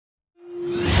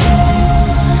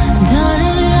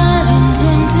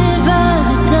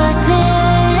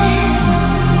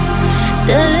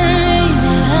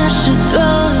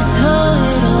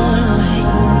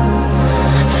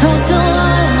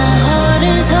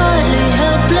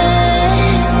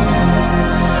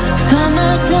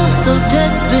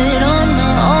spit on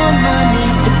my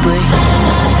knees to breathe.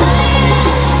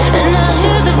 And I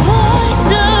hear the voice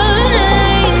of an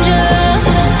angel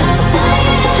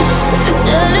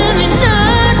telling me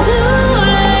not to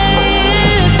lay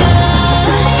it down.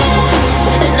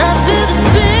 And I feel the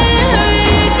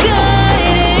spirit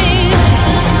guiding,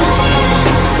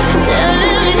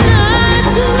 telling me not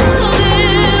to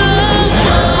give up.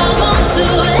 Hold on to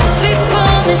every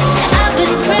promise I've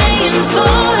been praying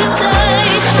for.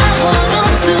 Like I hold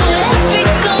on to every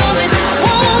garment,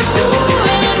 won't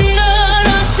surrender,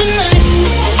 not tonight.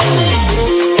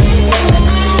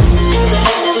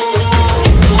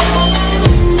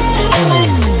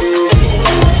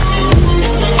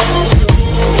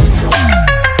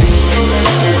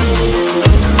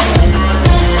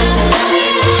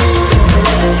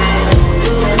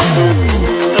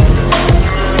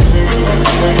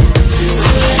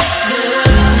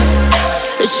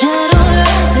 The shadow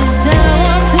rises, I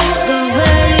walk through the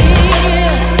valley,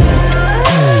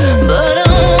 but I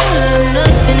won't let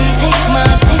nothing take my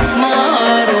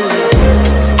heart away.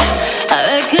 I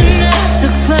recognize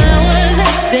the powers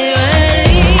as they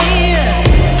ready.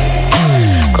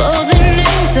 Call the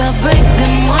names, I break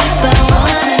them one by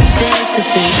one and face to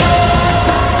face.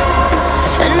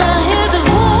 And I hear the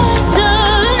voice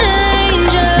of an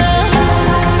angel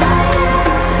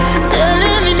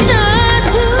telling me not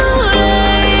to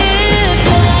lay it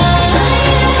down.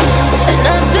 And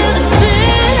I feel the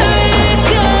spirit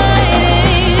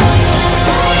guiding,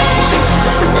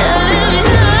 telling me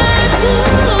not to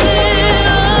give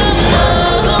up.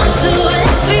 Hold on to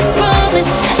every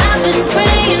promise I've been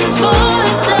praying for.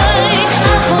 Like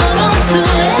I hold on to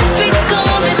every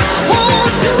garment,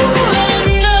 won't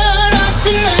surrender, not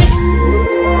tonight.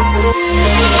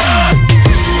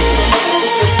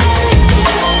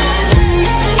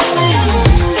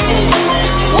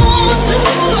 Won't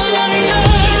surrender,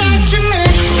 not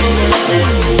tonight.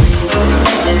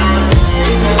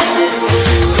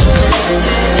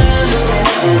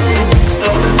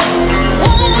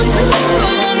 Won't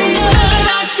surrender,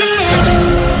 not tonight.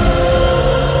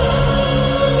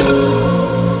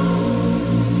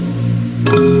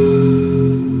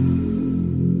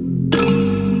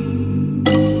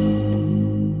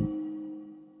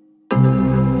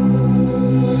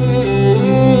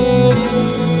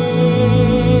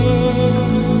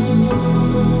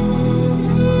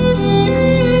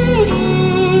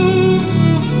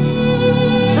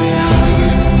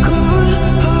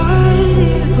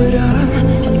 But I'm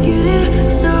just getting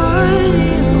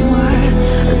started. My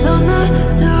eyes on the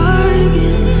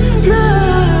target.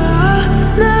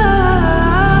 Nah.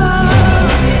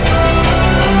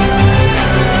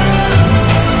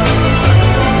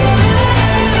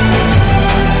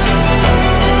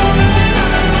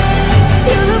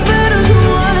 You're the battles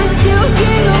won, still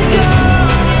king of God.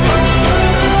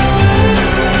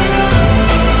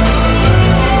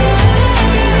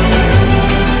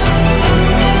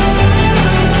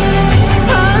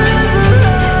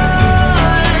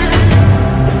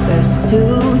 Best to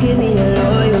give me your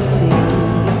loyalty,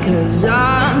 'cause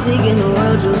I'm taking the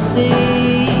world, you'll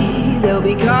see. They'll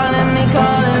be calling me.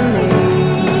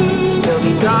 They'll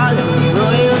be calling me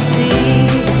royalty.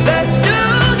 Best to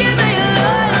give me your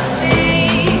loyalty,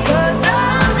 'cause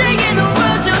I'm taking the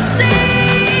world, you'll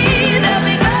see. They'll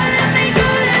be calling me.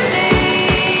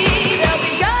 They'll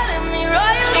be calling me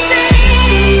royalty.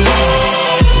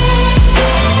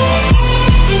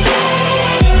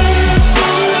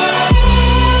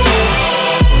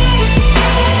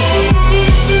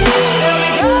 They'll be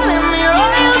calling me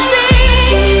royalty.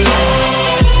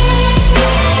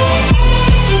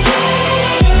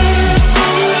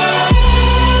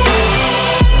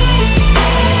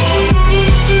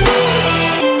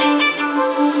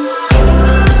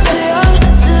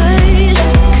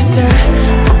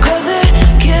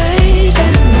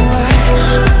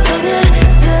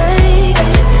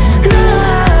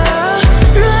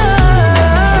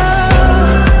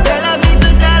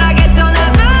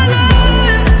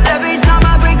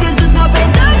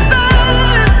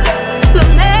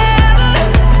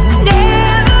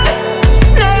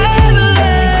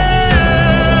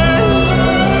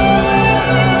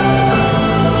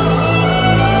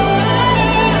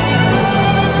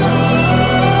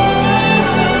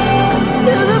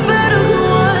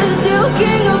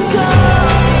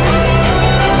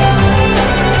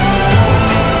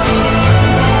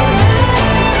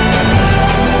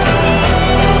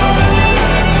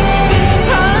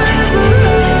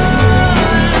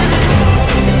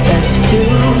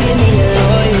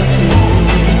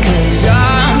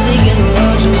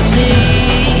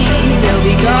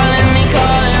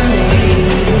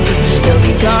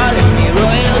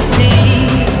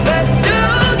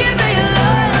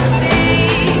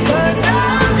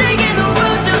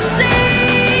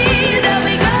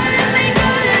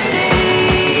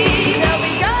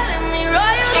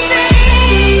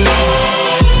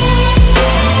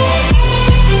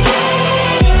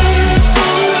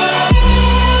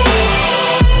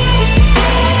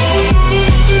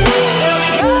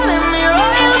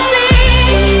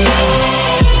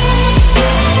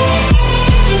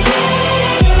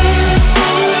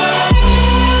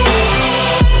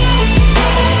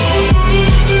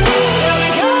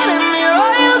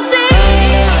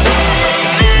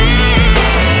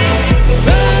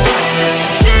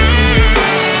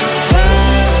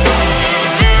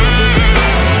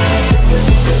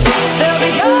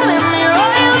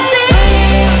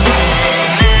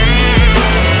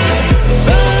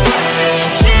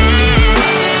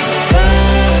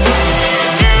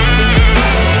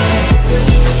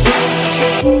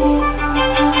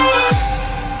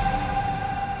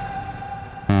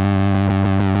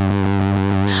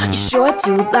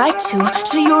 do like to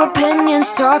share your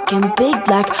opinions, talking big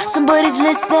like somebody's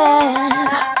listening.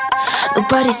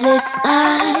 Nobody's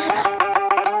listening.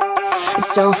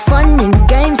 It's so fun and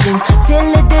games until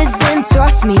it doesn't.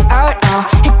 Toss me out, I'll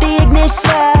hit the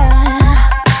ignition.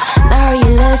 Now you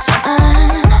listen.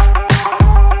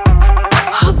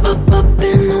 Hop up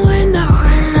in the window.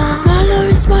 Smaller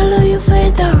and smaller you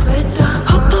fade out.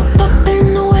 Hop up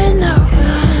in the window.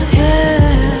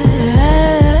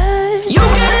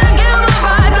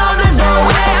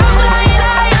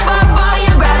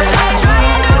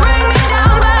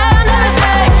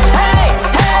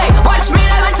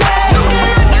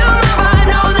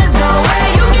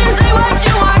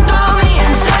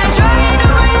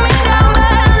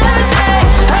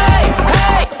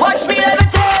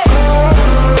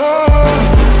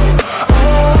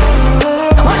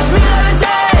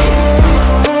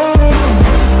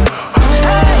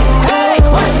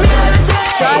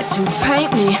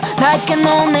 Like a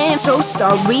no-name, so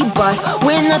sorry, but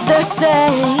we're not the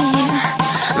same.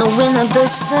 No, we're not the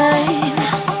same.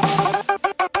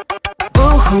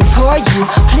 Boo-hoo, poor you,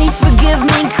 please forgive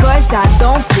me, cause I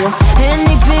don't feel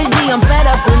any pity. I'm fed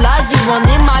up with lies, you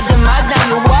wanted my demise. Now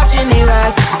you're watching me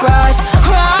rise, rise,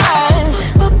 rise.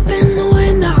 Up in the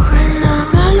window,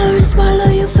 smaller and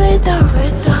smaller you fade out.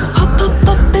 Hop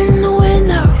up in the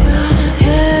window.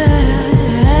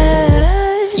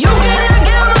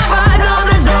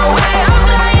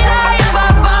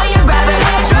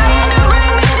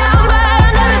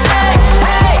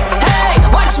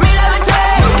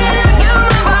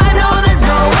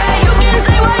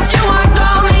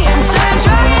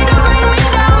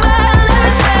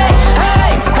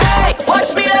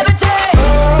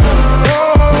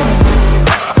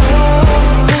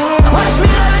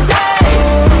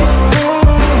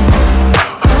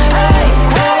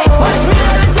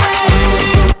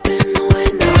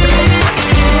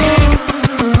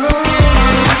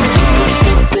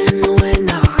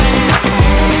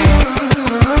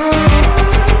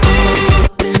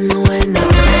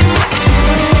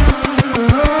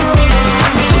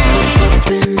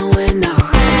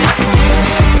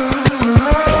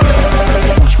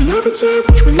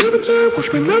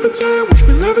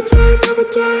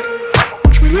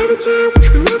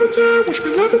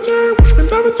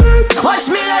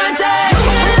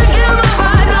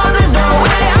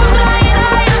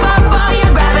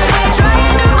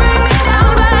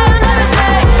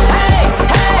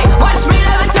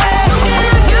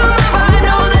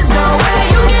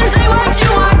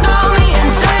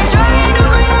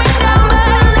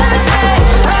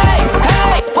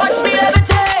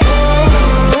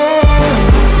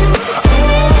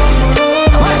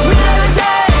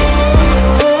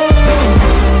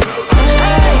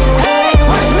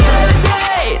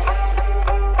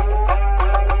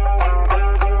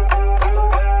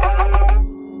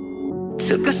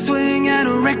 Took a swing at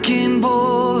a wrecking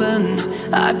ball and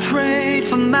I prayed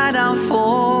for my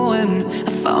downfall, and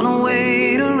I found a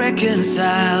way to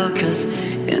reconcile, 'cause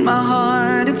in my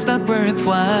heart it's not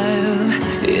worthwhile.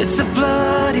 It's a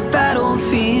bloody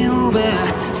battlefield where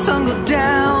some go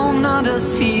down,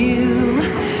 others heal.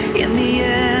 In the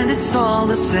end it's all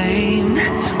the same.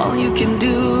 All you can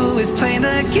do is play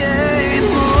the game.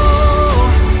 Oh,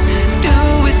 do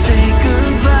we say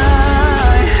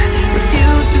goodbye?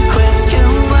 Refuse to question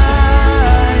why.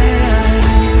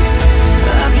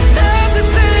 I'd be sad to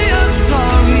say I'm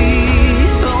sorry,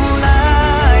 so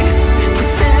lie.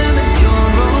 Pretend that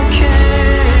you're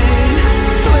okay.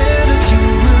 Swear that you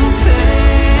will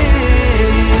stay.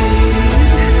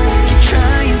 Keep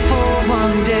trying for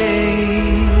one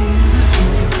day.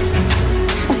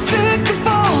 I'm sick of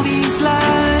all these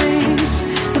lies.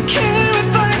 Don't care if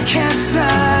I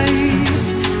capsize.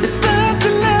 There's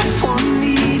nothing left for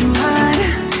me to hide.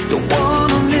 Don't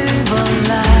wanna live a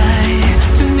lie.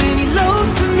 Too many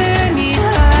lows, too many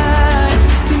highs.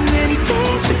 Too many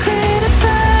things to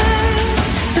criticize.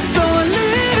 And so I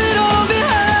leave it all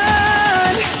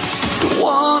behind. Don't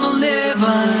wanna live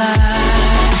a lie.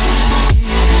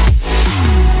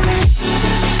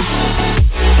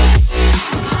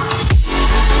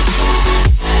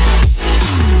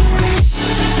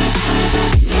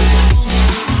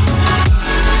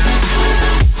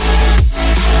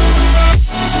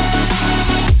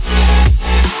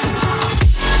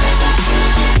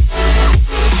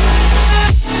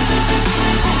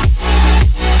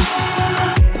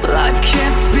 Life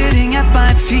kept spitting at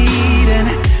my feet and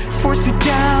forced me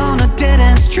down a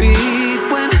dead-end street,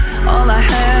 when all I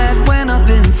had went up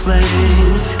in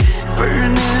flames,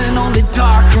 burning only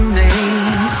dark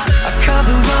remains. I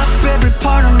cover up every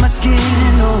part of my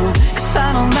skin, oh, 'cause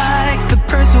I don't like the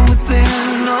person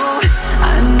within. Oh,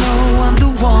 I know I'm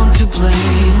the one to blame.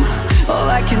 flame. All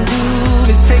I can do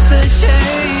is take the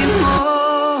shame.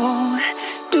 Oh,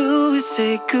 do is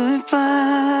say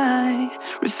goodbye.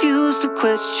 Refuse to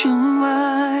question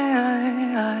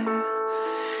why.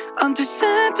 I'm too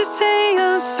sad to say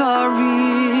I'm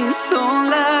sorry. So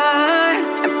lie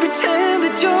and pretend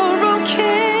that you're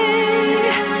okay.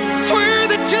 Swear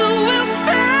that you will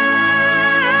stay.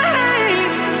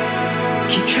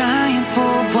 Keep trying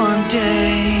for one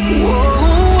day.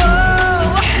 Whoa,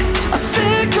 I'm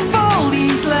sick of all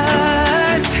these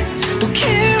lies. Don't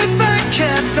care if I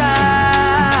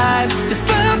capsize. There's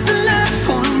nothing left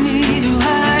for me to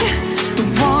hide.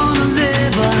 Don't wanna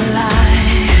live a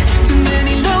lie. Too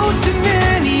many lows, too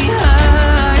many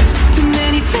highs. Too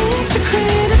many things to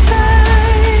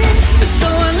criticize. So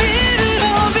I leave it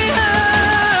all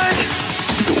behind.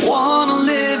 Don't wanna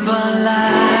live a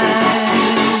lie.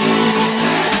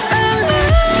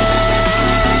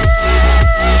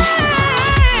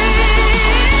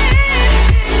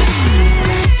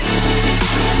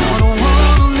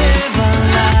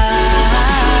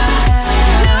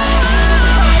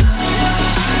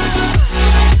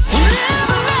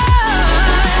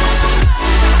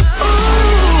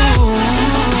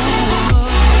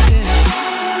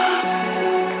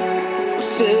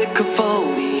 Sick of all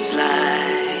these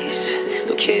lies.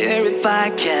 Don't care if I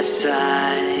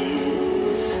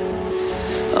capsize.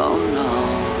 Oh no.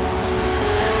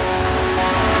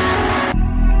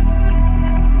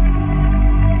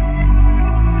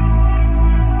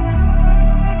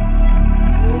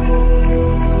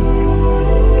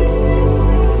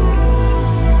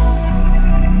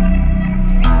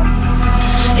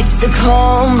 It's the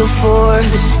calm before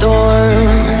the storm.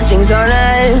 Things aren't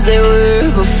as they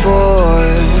were before.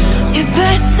 You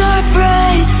best start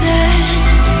bracing.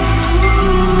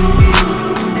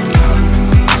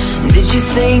 Did you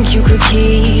think you could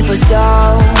keep us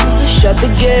out? Shut the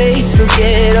gates,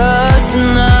 forget us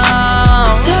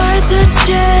now. Tides are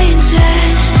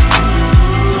changing.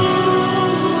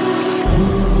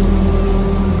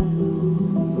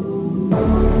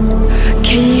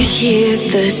 Can you hear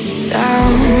the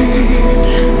sound?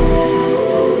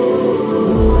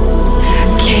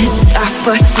 Can't stop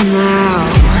us now.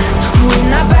 We're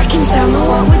not back in town, know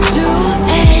what we're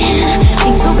doing.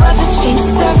 Things are about to change,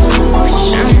 it's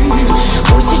evolution.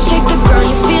 Voices shake the ground,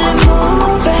 you feel it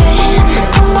moving.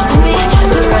 We're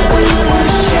the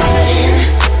revolution.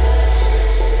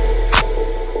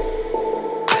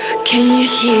 Can you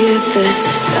hear the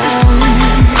sound?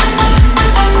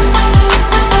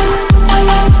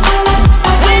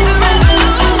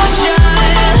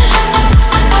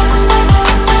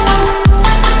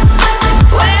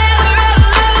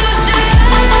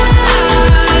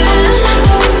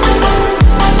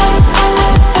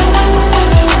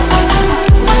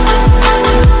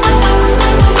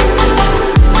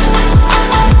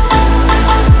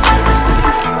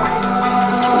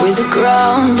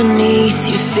 Ground beneath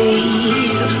your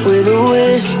feet, with a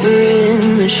whisper in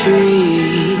the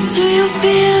trees. Do you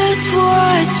feel us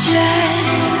watching?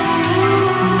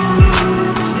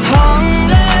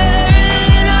 Hunger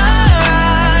in our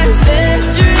eyes,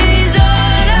 victories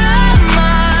on our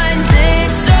minds.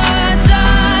 It's our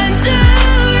time to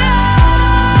rise.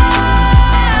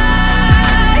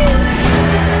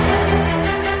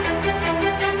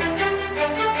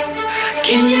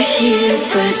 Can you hear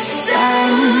the sound?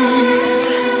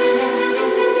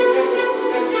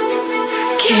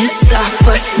 Can't stop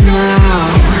us now.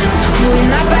 We're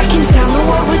not back in town, know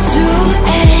what we're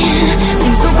doing.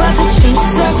 Things are about to change,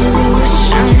 it's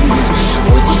evolution.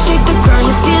 Voices shake the ground,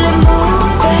 you feel it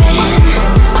moving.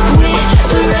 We're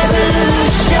the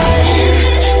revolution.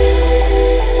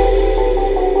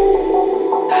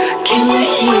 Can you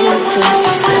hear the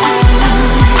sound?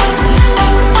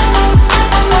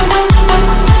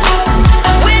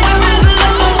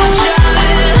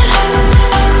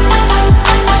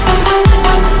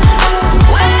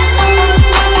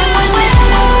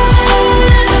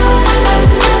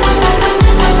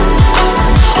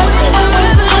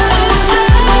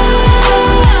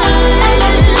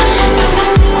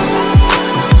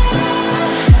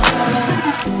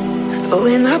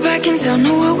 We're not back in town,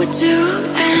 know what we're doing.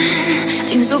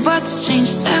 Things are about to change,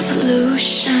 it's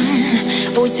evolution.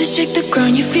 Voices shake the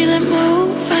ground, you feel it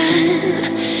moving.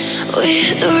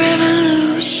 We're the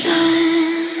revolution.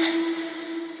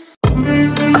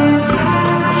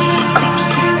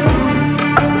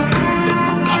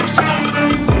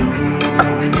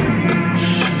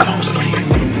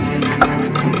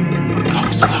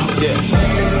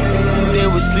 They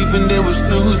was sleeping, they was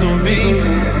snooze on me.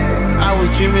 I was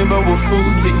dreaming about what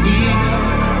food to eat.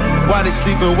 Why they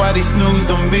sleeping, why they snoozed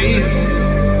on me?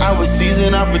 I was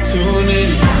seizing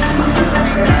opportunity.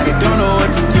 Now they don't know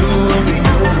what to do with me.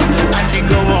 I keep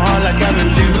going hard like I'm in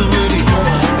puberty.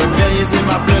 Rebellions in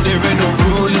my blood, there ain't no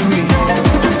ruling me.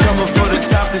 I'm coming for the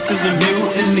top, this is a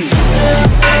mutiny.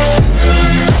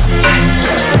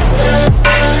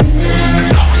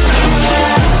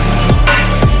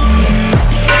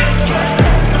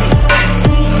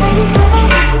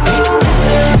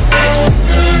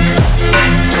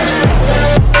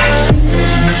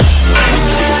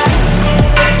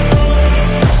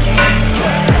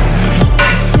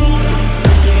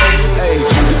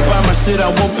 Shit,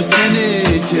 I want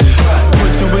percentage, yeah.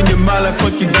 Put you in your mind like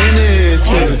fucking Dennis,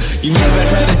 yeah. You never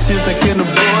had a chance like an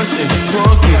abortion.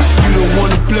 Broken, you don't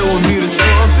wanna play with me, that's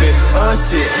forfeit.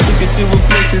 Shit, took it to a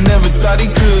place that never thought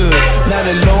he could. Now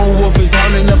the lone wolf is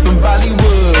howling up in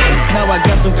Bollywood. Now I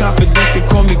got some confidence, they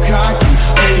call me cocky.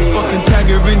 Put your fucking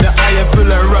tiger in the eye, I feel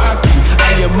like Rocky.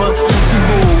 I am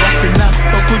untouchable, I cannot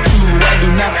fuck with you. I do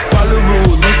not follow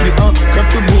rules, makes me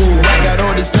uncomfortable. I got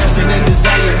all this passion and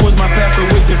desire, force my path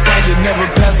with the fire. Never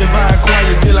passive, I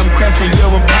acquire till I'm crashing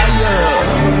your empire.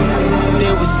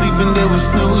 They was sleeping, they was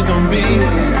snooze on me.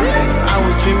 I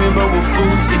was dreaming about what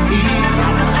food to eat.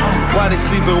 Why they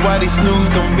sleeping, why they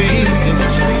snoozed on me?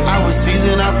 I was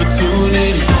seizing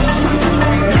opportunity.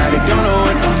 Now they don't know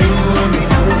what to do with me.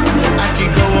 I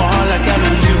keep going hard like I'm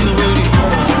in puberty.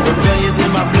 Rebellions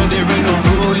in my blood, there ain't no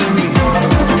ruling me.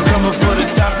 I'm coming for the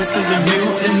top, this is a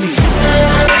mutiny.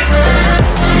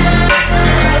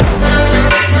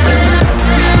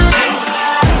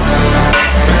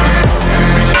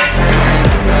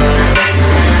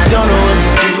 Don't know what to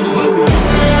do with me.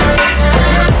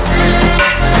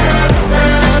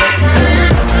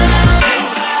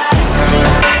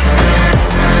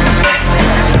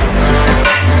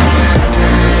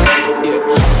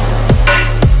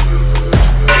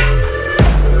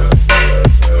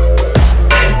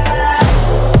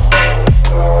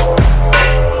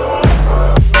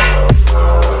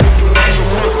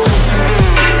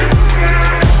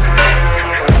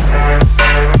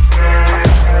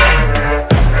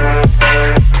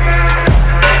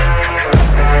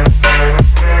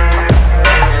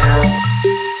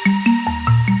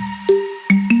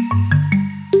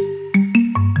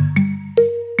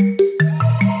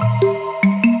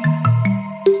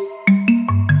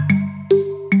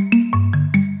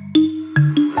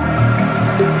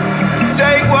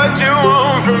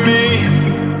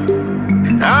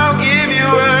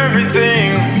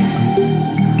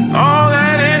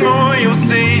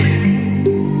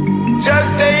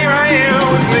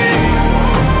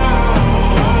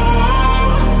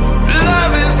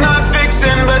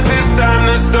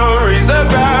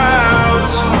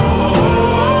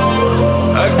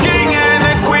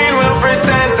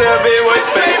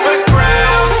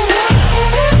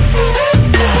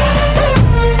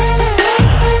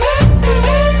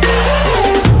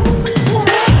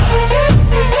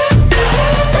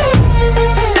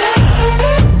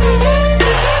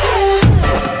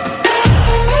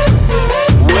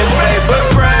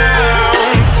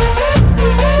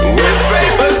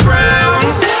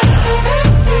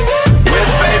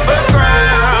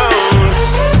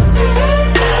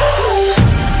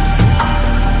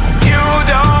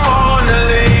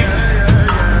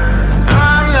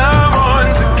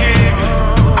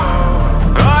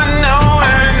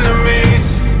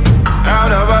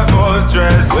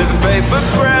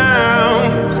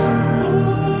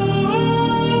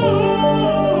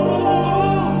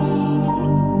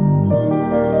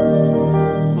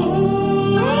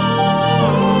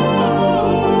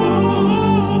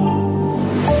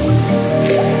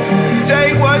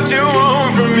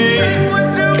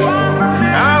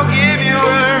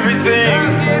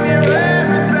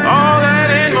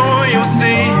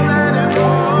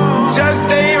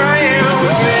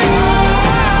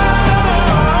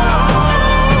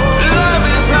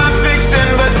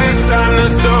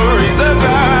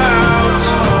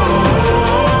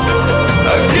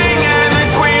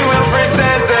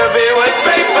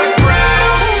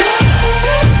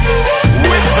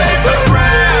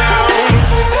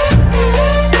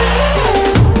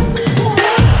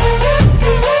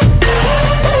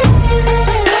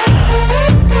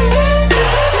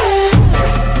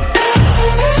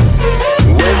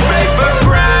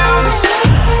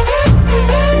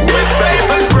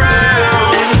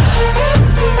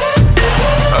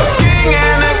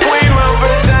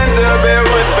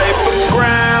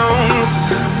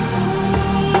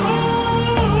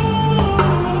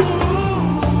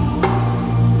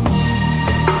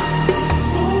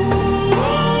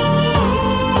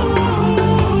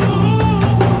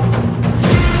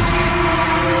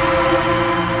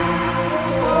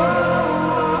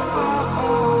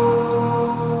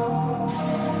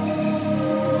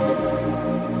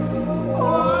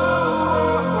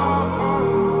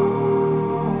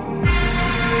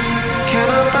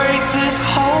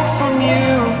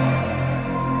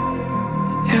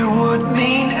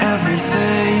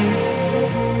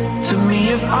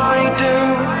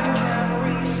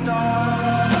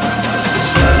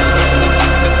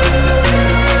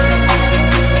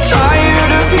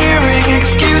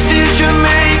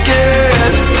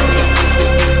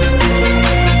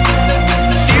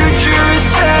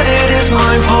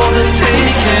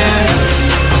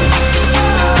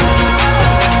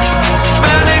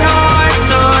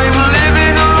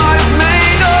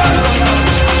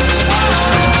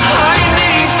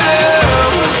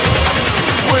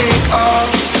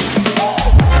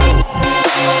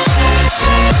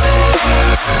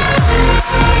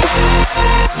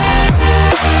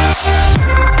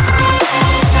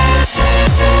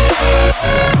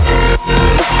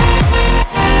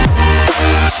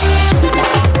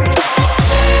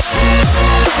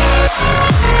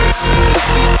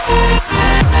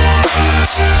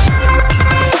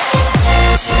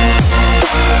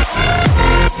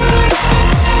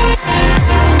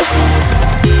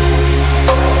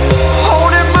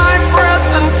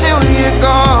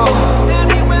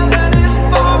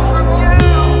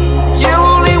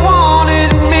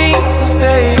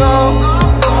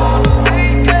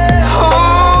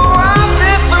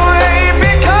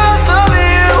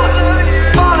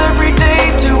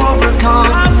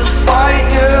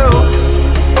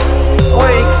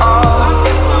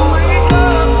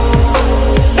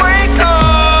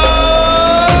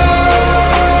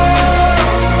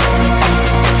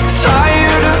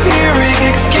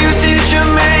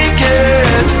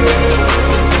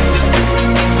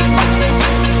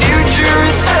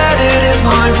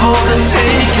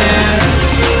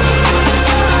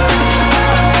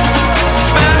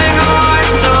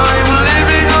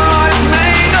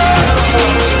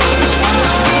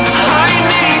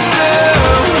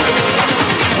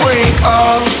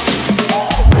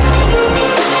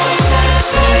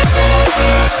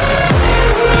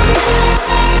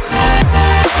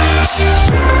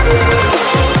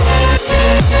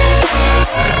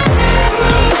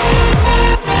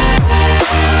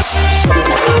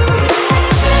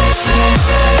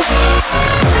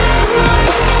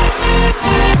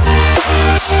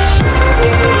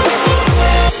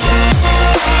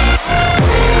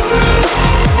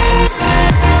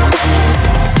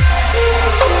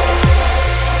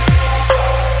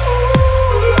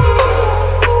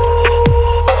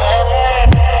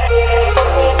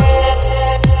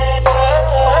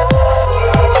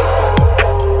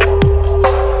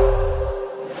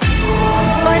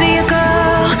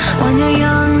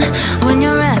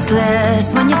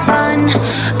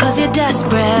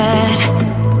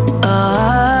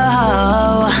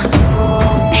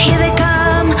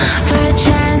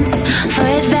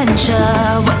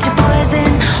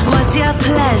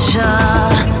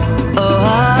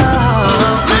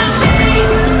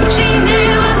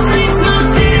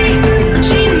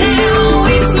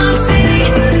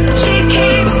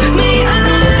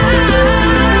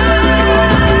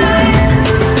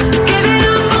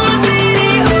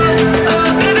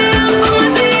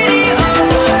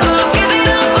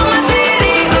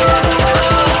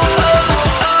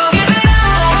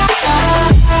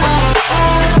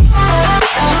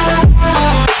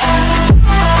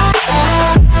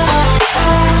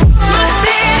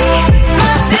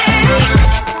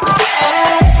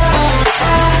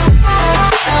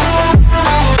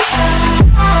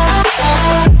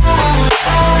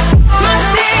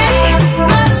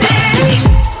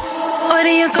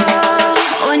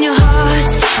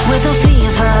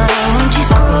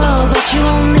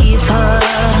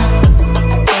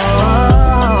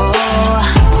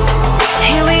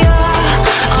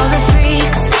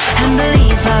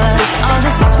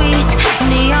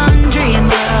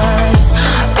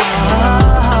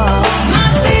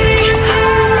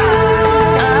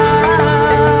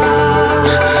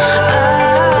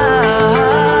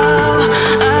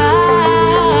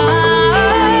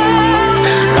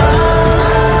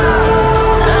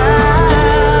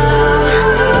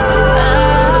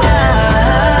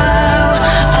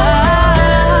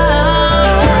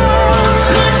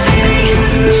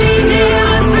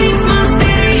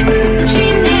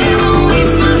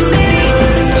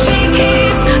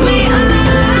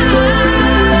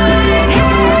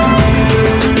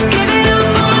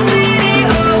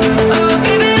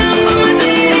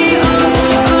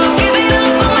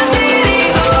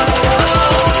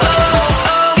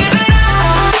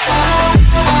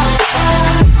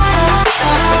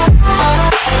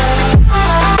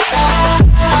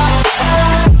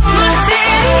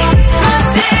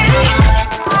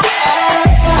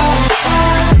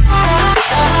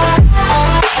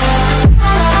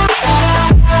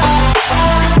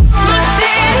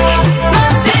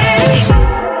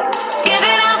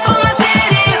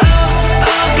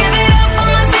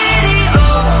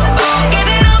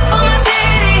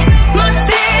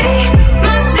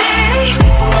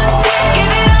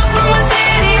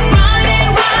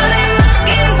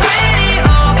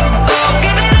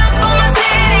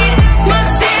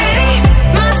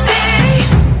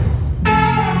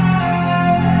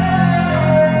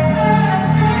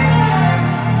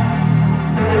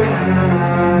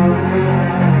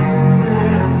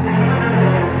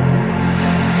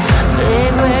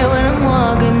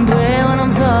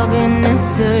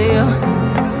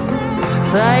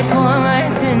 Fight for my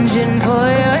attention, for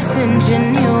your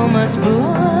ascension, you must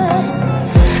prove.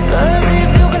 Cause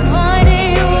if you can find it,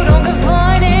 you don't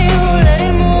confine it, you let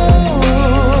it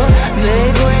move.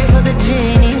 Make way for the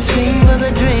genie, scream for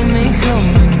the dream, it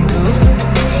coming through.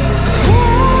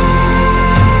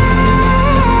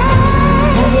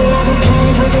 Have you ever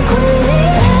played with a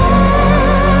queen?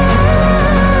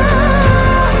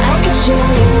 I can show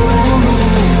you what I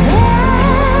mean.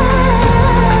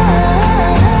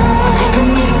 I can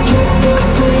make you feel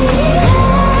free.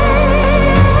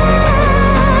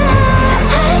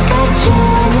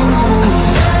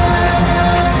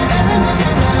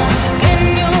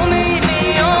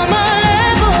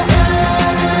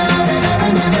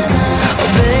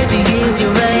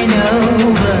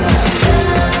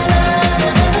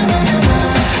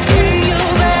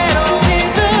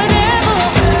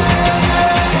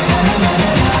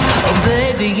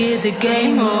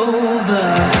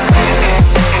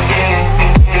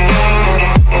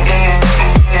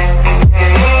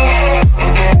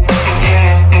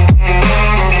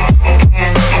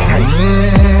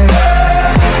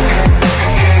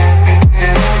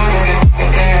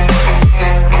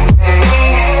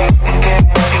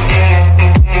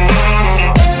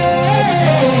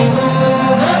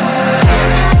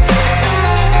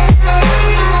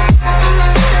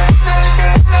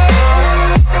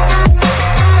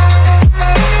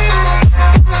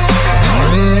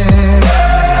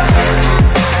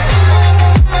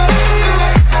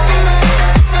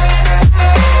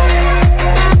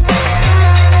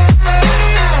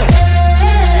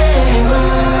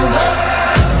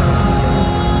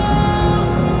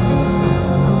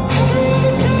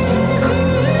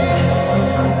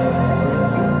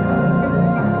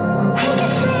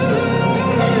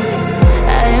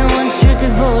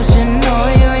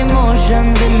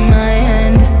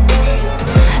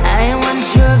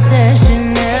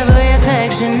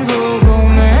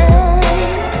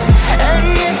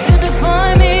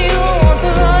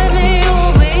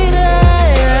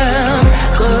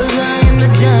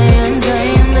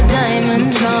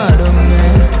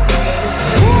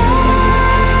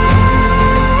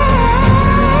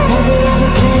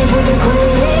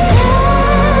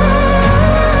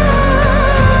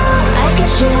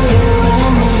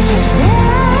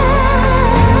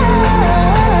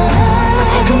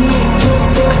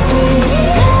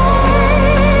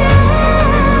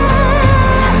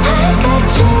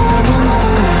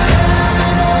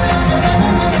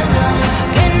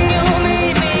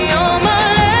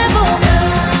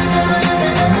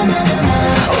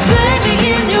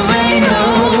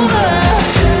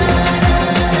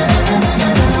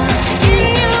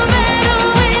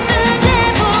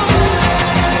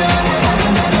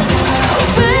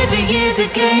 the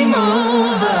game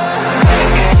over.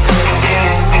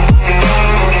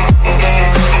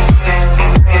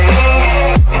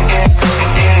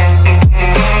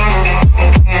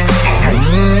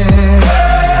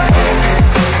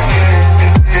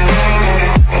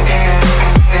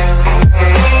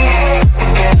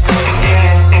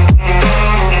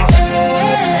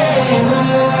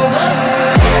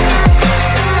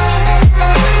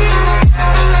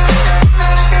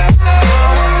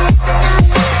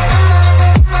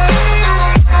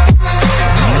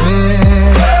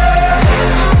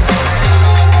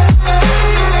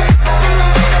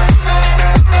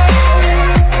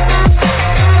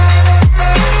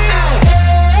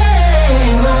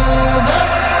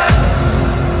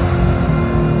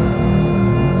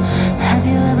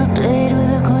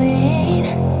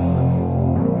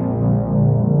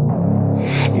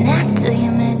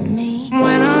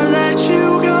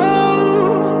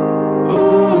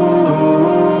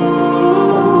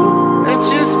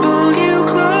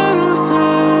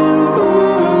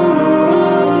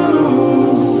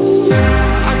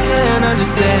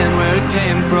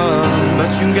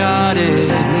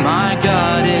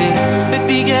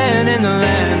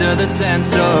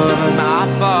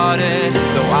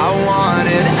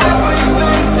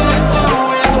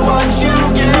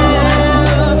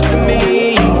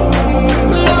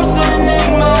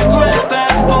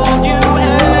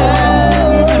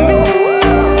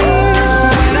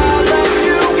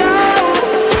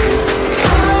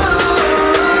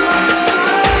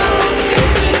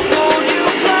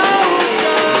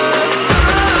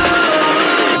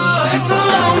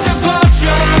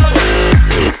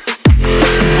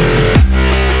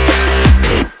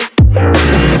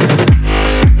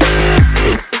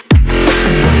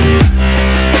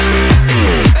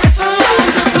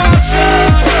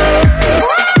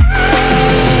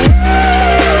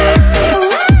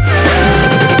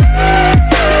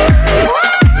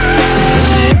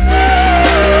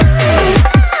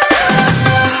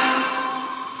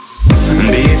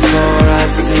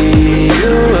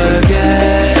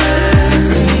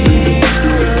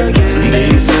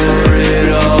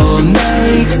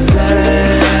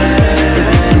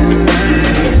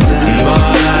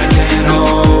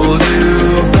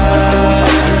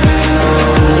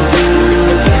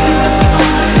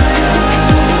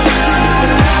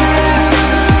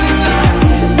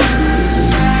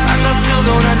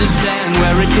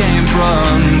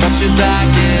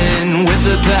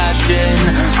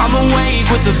 I'm awake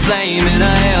with the flame in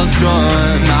a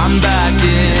hailstorm. I'm back